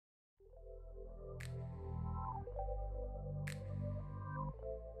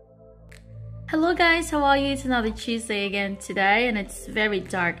Hello guys, how are you? It's another Tuesday again today, and it's very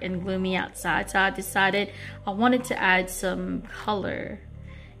dark and gloomy outside, so I decided I wanted to add some color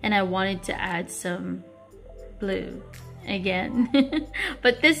and I wanted to add some blue again.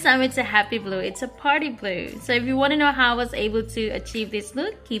 But this time it's a happy blue, it's a party blue. So if you want to know how I was able to achieve this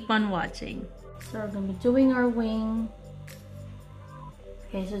look, keep on watching. So we're going to be doing our wing.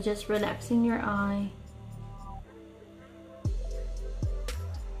 Okay, so just relaxing your eye.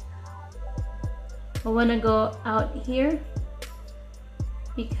 I want to go out here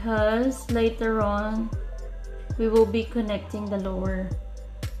because later on we will be connecting the lower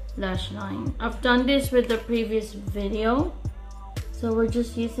lash line. I've done this with the previous video, so we're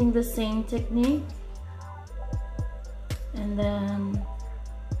just using the same technique, and then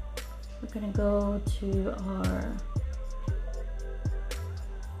we're gonna go to our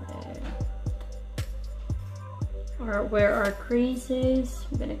where our crease is.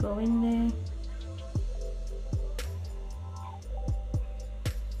 We're gonna go in there.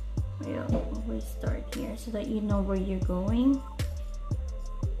 We'll always start here so that you know where you're going.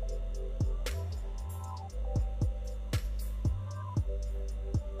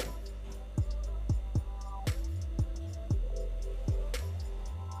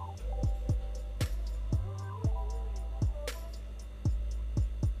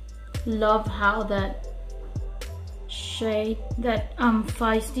 Love how that shade, that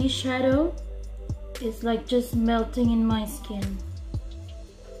feisty shadow is like just melting in my skin.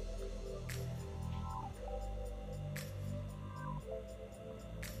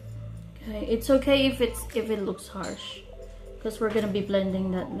 Okay, it's okay if it looks harsh, because we're gonna be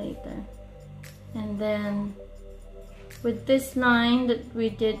blending that later. And then with this line that we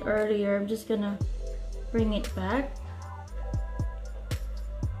did earlier, I'm just gonna bring it back.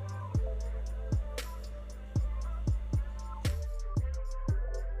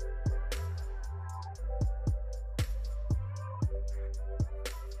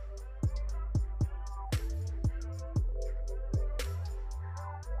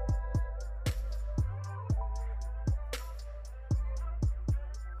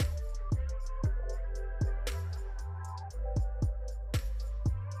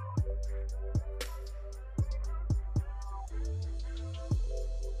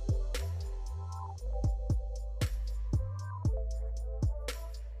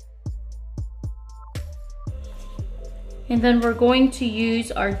 And then we're going to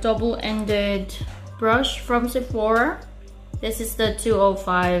use our double-ended brush from Sephora. This is the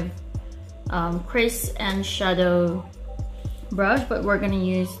 205 crease and shadow brush, but we're gonna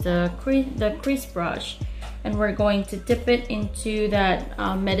use the crease brush, and we're going to dip it into that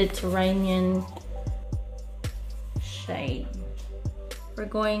Mediterranean shade. We're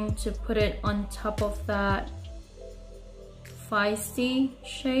going to put it on top of that feisty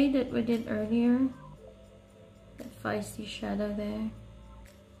shade that we did earlier. Feisty shadow there.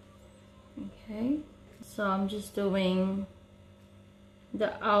 Okay, so I'm just doing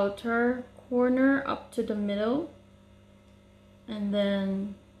the outer corner up to the middle, and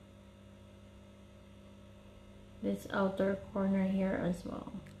then this outer corner here as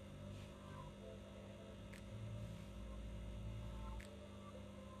well.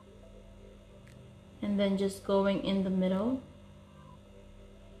 And then just going in the middle.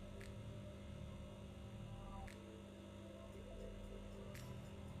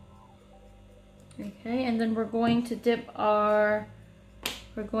 Okay, and then we're going to dip our,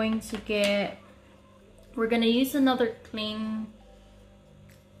 we're gonna use another clean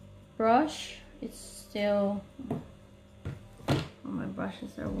brush. It's still, oh, my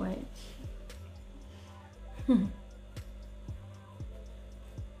brushes are wet.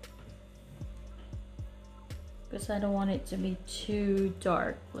 Because I don't want it to be too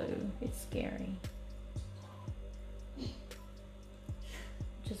dark blue, it's scary.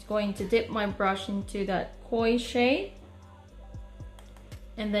 Just going to dip my brush into that koi shade,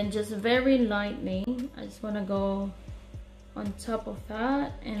 and then just very lightly, I just want to go on top of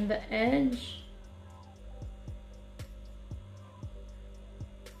that and the edge,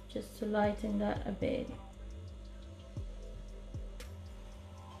 just to lighten that a bit.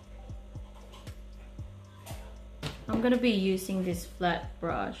 I'm gonna be using this flat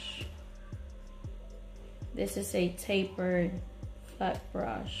brush. This is a tapered flat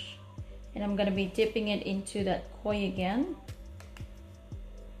brush, and I'm gonna be dipping it into that koi again,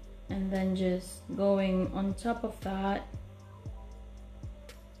 and then just going on top of that.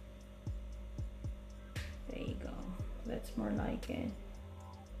 There you go, that's more like it,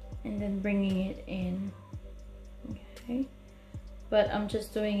 and then bringing it in. Okay, but I'm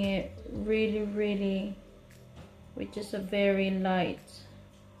just doing it really with just a very light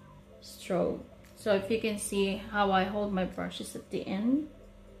stroke. So if you can see how I hold my brushes at the end,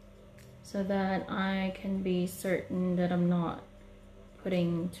 so that I can be certain that I'm not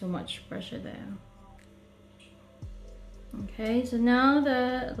putting too much pressure there. Okay, so now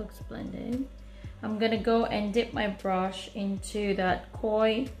that it looks blended, I'm gonna go and dip my brush into that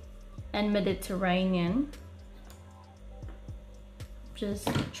Koi and Mediterranean. Just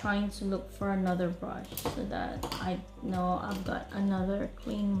trying to look for another brush so that I know I've got another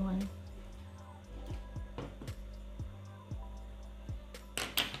clean one.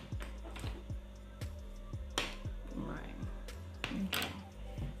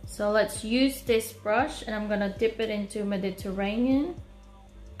 So let's use this brush and I'm gonna dip it into Mediterranean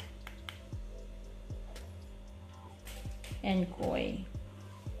and Koi.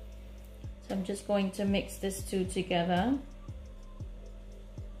 So I'm just going to mix these two together.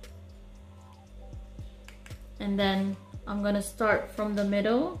 And then I'm gonna start from the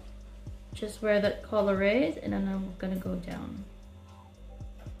middle, just where that color is, and then I'm gonna go down.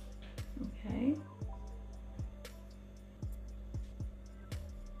 Okay.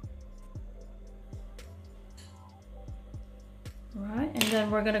 Alright, and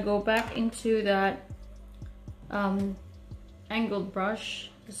then we're gonna go back into that angled brush,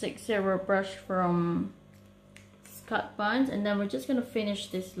 the 6-0 brush from Scott Barnes, and then we're just gonna finish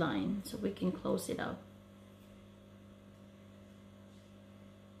this line so we can close it up.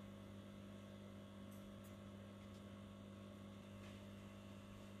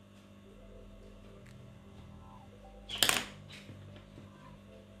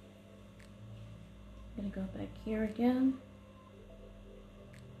 I'm gonna go back here again.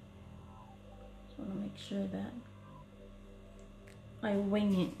 Just want to make sure that I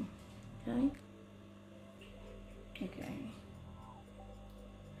wing it. Okay. Okay.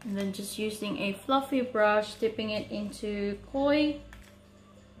 And then just using a fluffy brush, dipping it into Koi,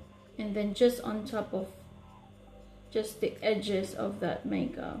 and then just on top of just the edges of that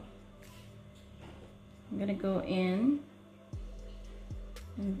makeup, I'm gonna go in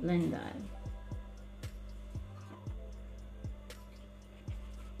and blend that.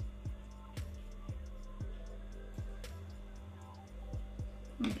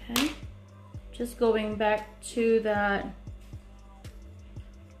 Okay, just going back to that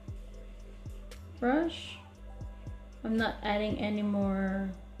brush. I'm not adding any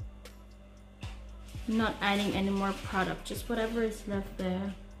more product, just whatever is left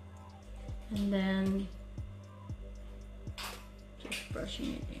there, and then just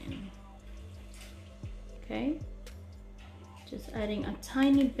brushing it in. Okay, just adding a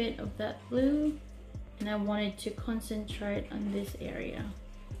tiny bit of that blue, and I wanted to concentrate on this area.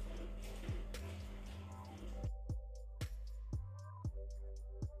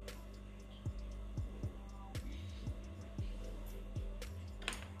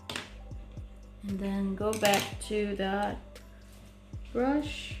 And then go back to that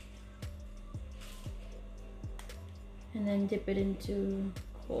brush and then dip it into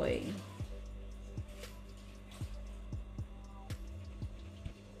Koi.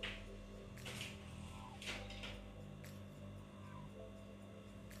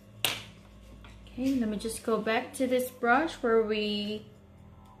 Okay, let me just go back to this brush where we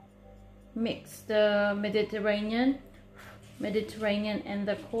mix the Mediterranean and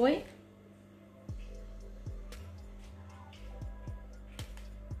the Koi.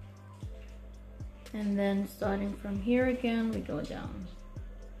 And then starting from here again, we go down.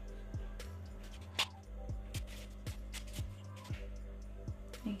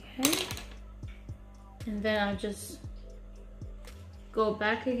 Okay. And then I'll just go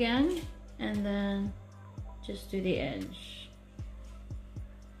back again and then just do the edge.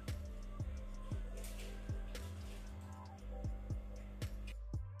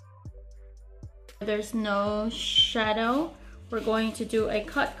 There's no shadow. We're going to do a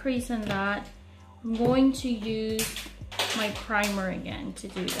cut crease on that. I'm going to use my primer again to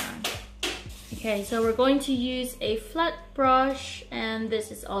do that. Okay, so we're going to use a flat brush, and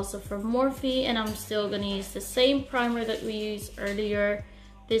this is also from Morphe, and I'm still going to use the same primer that we used earlier.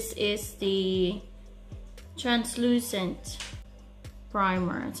 This is the translucent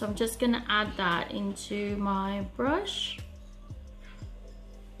primer. So I'm just going to add that into my brush.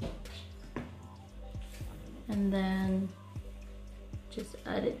 And then just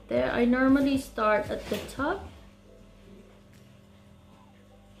add it there. I normally start at the top.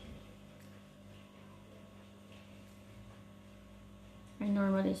 I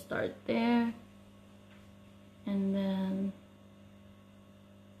normally start there. And then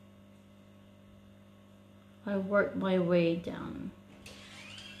I work my way down.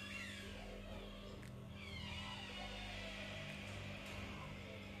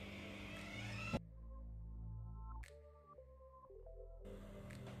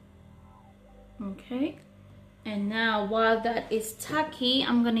 Okay, and now while that is tacky,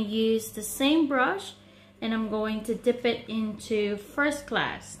 I'm gonna use the same brush and I'm going to dip it into first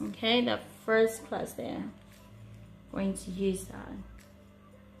class. Okay, that first class there. I'm going to use that.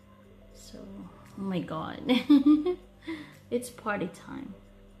 So, oh my god. It's party time.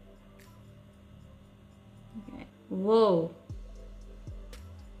 Okay. Whoa.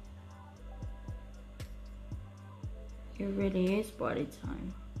 It really is party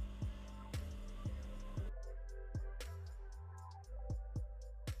time.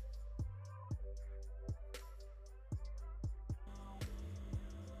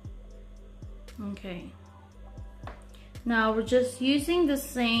 Okay. Now we're just using the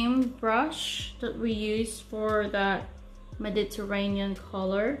same brush that we used for that Mediterranean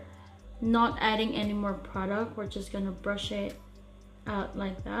color. Not adding any more product. We're just gonna brush it out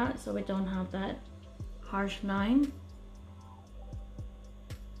like that so we don't have that harsh line.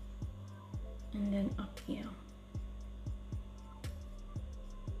 And then up here.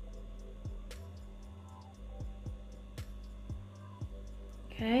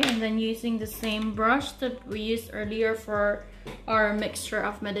 Okay, and then using the same brush that we used earlier for our mixture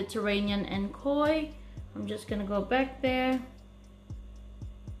of Mediterranean and koi, I'm just gonna go back there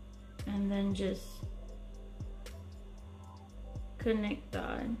and then just connect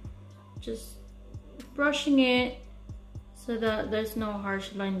that. Just brushing it so that there's no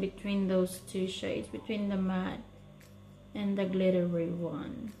harsh line between those two shades, between the matte and the glittery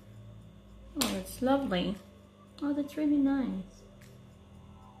one. Oh, that's lovely. Oh, that's really nice.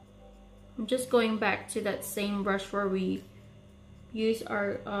 I'm just going back to that same brush where we use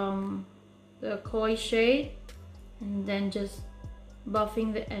our the koi shade, and then just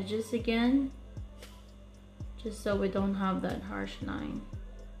buffing the edges again, just so we don't have that harsh line.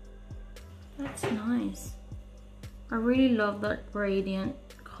 That's nice. I really love that gradient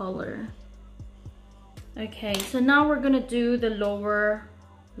color. Okay, so now we're gonna do the lower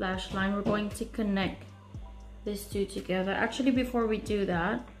lash line. We're going to connect these two together. Actually, before we do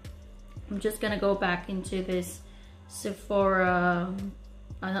that, I'm just gonna go back into this Sephora,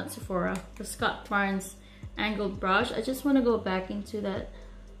 not Sephora, the Scott Barnes angled brush. I just want to go back into that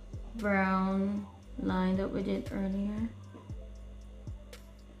brown line that we did earlier.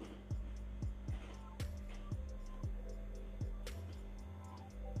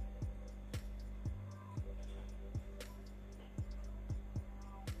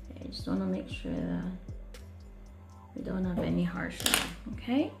 Okay, I just want to make sure that we don't have any harsh line,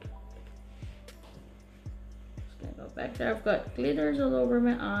 okay? Go back there. I've got glitters all over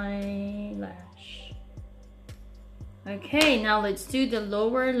my eyelash. Okay, now let's do the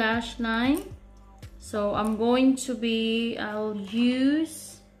lower lash line. So I'm going to be, I'll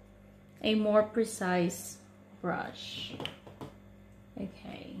use a more precise brush.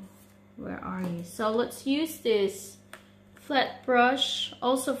 Okay, where are you? So let's use this flat brush,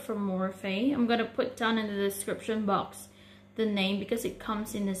 also from Morphe. I'm gonna put down in the description box the name because it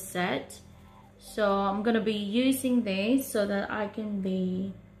comes in a set. So I'm gonna be using this so that I can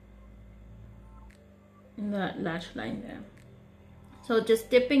be in that lash line there. So just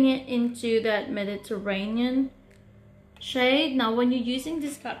dipping it into that Mediterranean shade. Now when you're using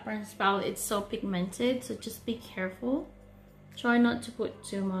this Scott Barnes palette, it's so pigmented, so just be careful. Try not to put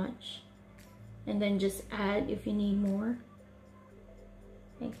too much, and then just add if you need more.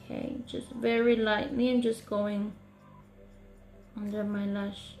 Okay, just very lightly. I'm just going under my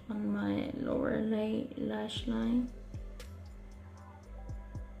lash, on my lower lash line.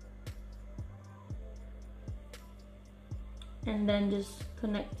 And then just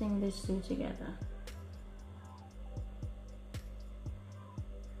connecting these two together.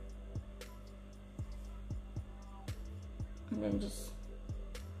 And then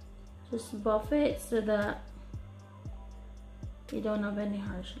just buff it so that you don't have any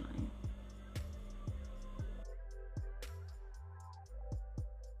harsh line.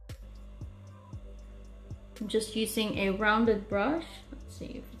 I'm just using a rounded brush. Let's see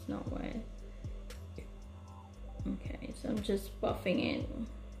if it's not wet. Okay, so I'm just buffing it.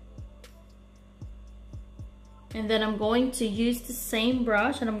 And then I'm going to use the same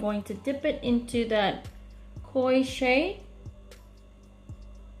brush and I'm going to dip it into that koi shade.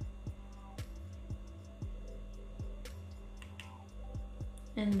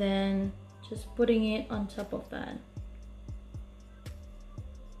 And then just putting it on top of that.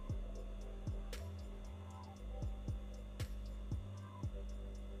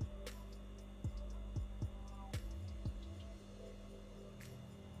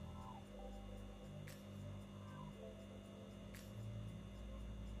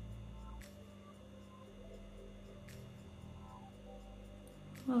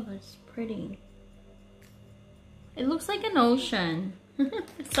 Oh, that's pretty. It looks like an ocean. For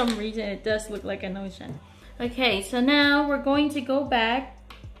some reason it does look like an ocean. Okay, so now we're going to go back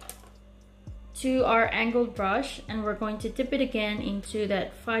to our angled brush and we're going to dip it again into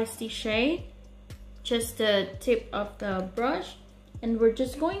that feisty shade, just the tip of the brush, and we're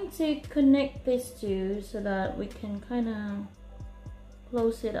just going to connect these two so that we can kind of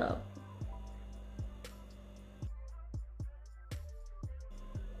close it up.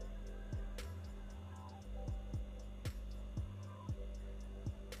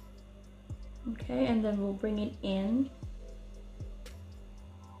 Okay, and then we'll bring it in.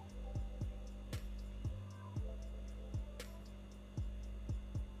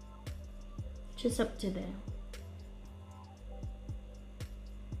 Just up to there.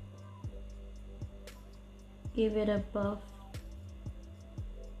 Give it a buff.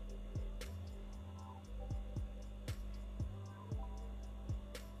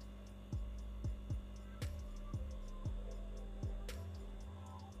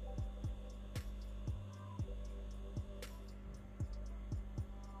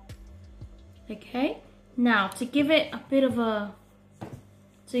 Okay, now to give it a bit of a,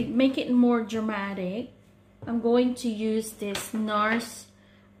 to make it more dramatic, I'm going to use this NARS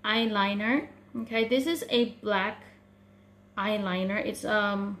eyeliner. Okay, this is a black eyeliner. It's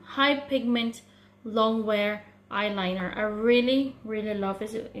high pigment long wear eyeliner. I really love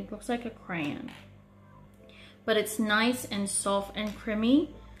it. It looks like a crayon, but it's nice and soft and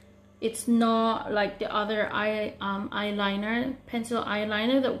creamy. It's not like the other eyeliner, pencil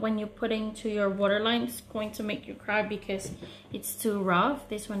eyeliner, that when you put into your waterline, it's going to make you cry because it's too rough.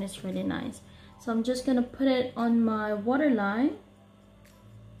 This one is really nice. So I'm just gonna put it on my waterline.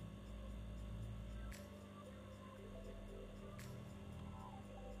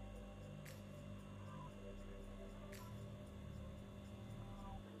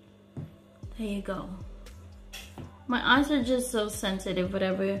 There you go. My eyes are just so sensitive,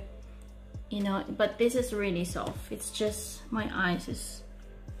 whatever, you know, but this is really soft. It's just my eyes is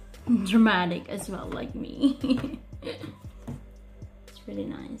dramatic as well, like me. It's really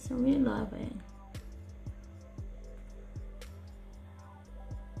nice. I really love it.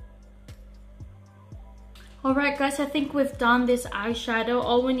 Alright guys, I think we've done this eyeshadow.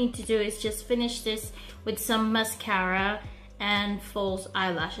 All we need to do is just finish this with some mascara and false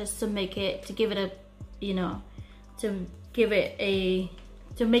eyelashes to make it, to give it a, you know, to give it a,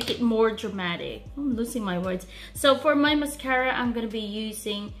 to make it more dramatic. I'm losing my words. So for my mascara, I'm gonna be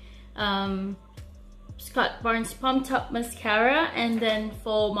using Scott Barnes Pump Top Mascara, and then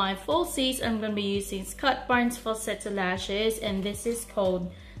for my falsies, I'm gonna be using Scott Barnes Falsetto Lashes, and this is called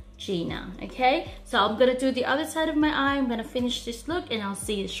Gina. Okay, so I'm gonna do the other side of my eye. I'm gonna finish this look and I'll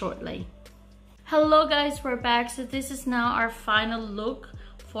see you shortly. Hello guys, we're back. So this is now our final look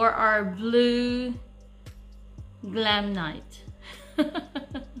for our blue glam night.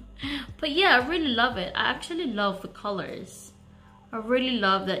 But yeah, I really love it. I actually love the colors. I really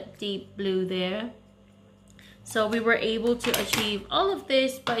love that deep blue there. So we were able to achieve all of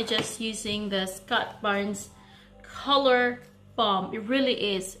this by just using the Scott Barnes color bomb. It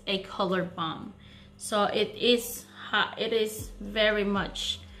really is a color bomb. So it is very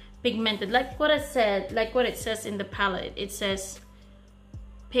much pigmented, like what I said, like what it says in the palette. It says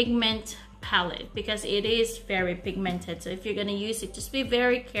pigment palette because it is very pigmented. So if you're gonna use it, just be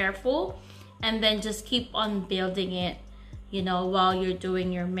very careful and then just keep on building it, you know, while you're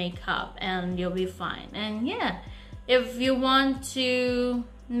doing your makeup, and you'll be fine. And yeah, if you want to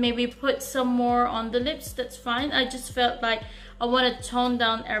maybe put some more on the lips, that's fine. I just felt like I want to tone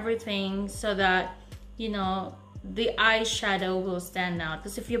down everything so that, you know, the eyeshadow will stand out.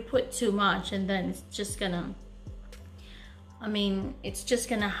 Because if you put too much, and then it's just gonna, I mean, it's just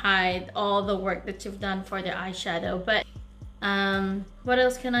gonna hide all the work that you've done for the eyeshadow. But what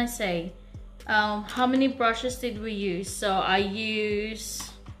else can I say? How many brushes did we use? So I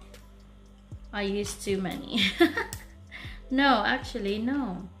used too many. No, actually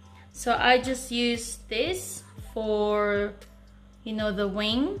no. So I just used this for, you know, the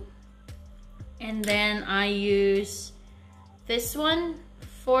wing, and then I use this one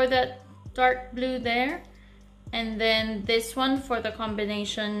for that dark blue there, and then this one for the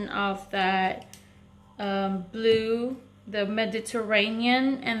combination of that blue, the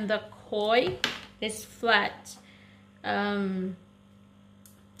Mediterranean, and the koi, this flat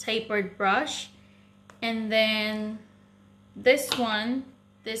tapered brush. And then this one,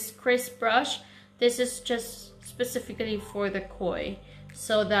 this crisp brush, this is just specifically for the koi,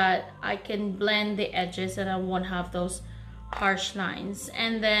 so that I can blend the edges and I won't have those harsh lines.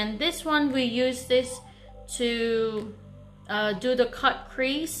 And then this one, we use this to do the cut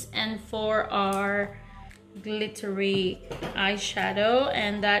crease and for our glittery eyeshadow,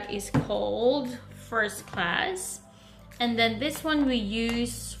 and that is called First Class. And then this one we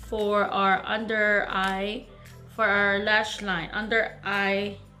use for our under eye, for our lash line, under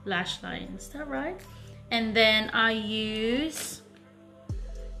eye lash line, is that right? And then I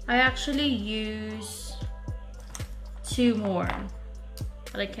actually use two more,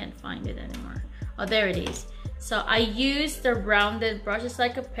 but I can't find it anymore. Oh, there it is. So I use the rounded brush. It's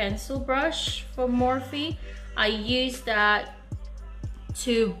like a pencil brush from Morphe. I use that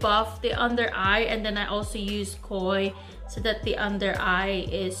to buff the under eye, and then I also use Koi so that the under eye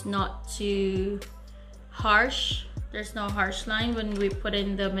is not too harsh. There's no harsh line when we put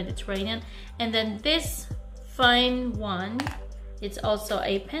in the Mediterranean. And then this fine one, it's also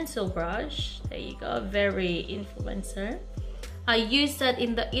a pencil brush. There you go, very influencer. I use that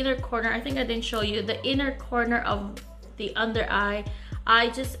in the inner corner. I think I didn't show you the inner corner of the under eye. I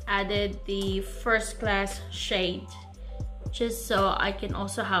just added the First Class shade just so I can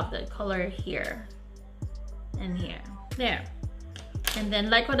also have the color here and here. There. And then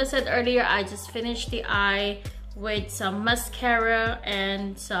like what I said earlier, I just finished the eye with some mascara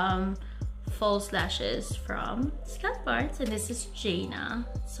and some false lashes from Scott Barnes, and this is Jaina.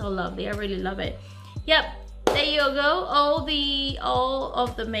 So lovely, I really love it. Yep, there you go. All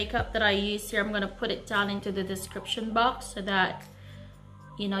of the makeup that I use here, I'm gonna put it down into the description box so that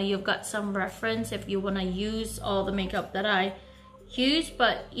you know you've got some reference if you want to use all the makeup that I use.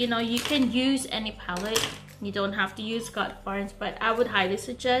 But you know, you can use any palette, you don't have to use Scott Barnes, but I would highly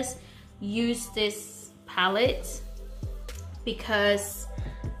suggest use this palette because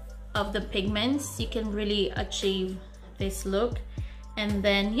of the pigments. You can really achieve this look. And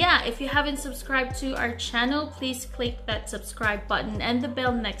then yeah, if you haven't subscribed to our channel, please click that subscribe button and the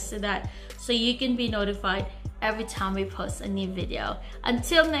bell next to that so you can be notified every time we post a new video.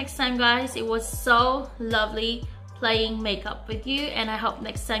 Until next time guys, it was so lovely playing makeup with you, and I hope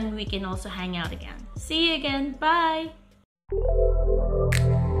next time we can also hang out again. See you again, bye.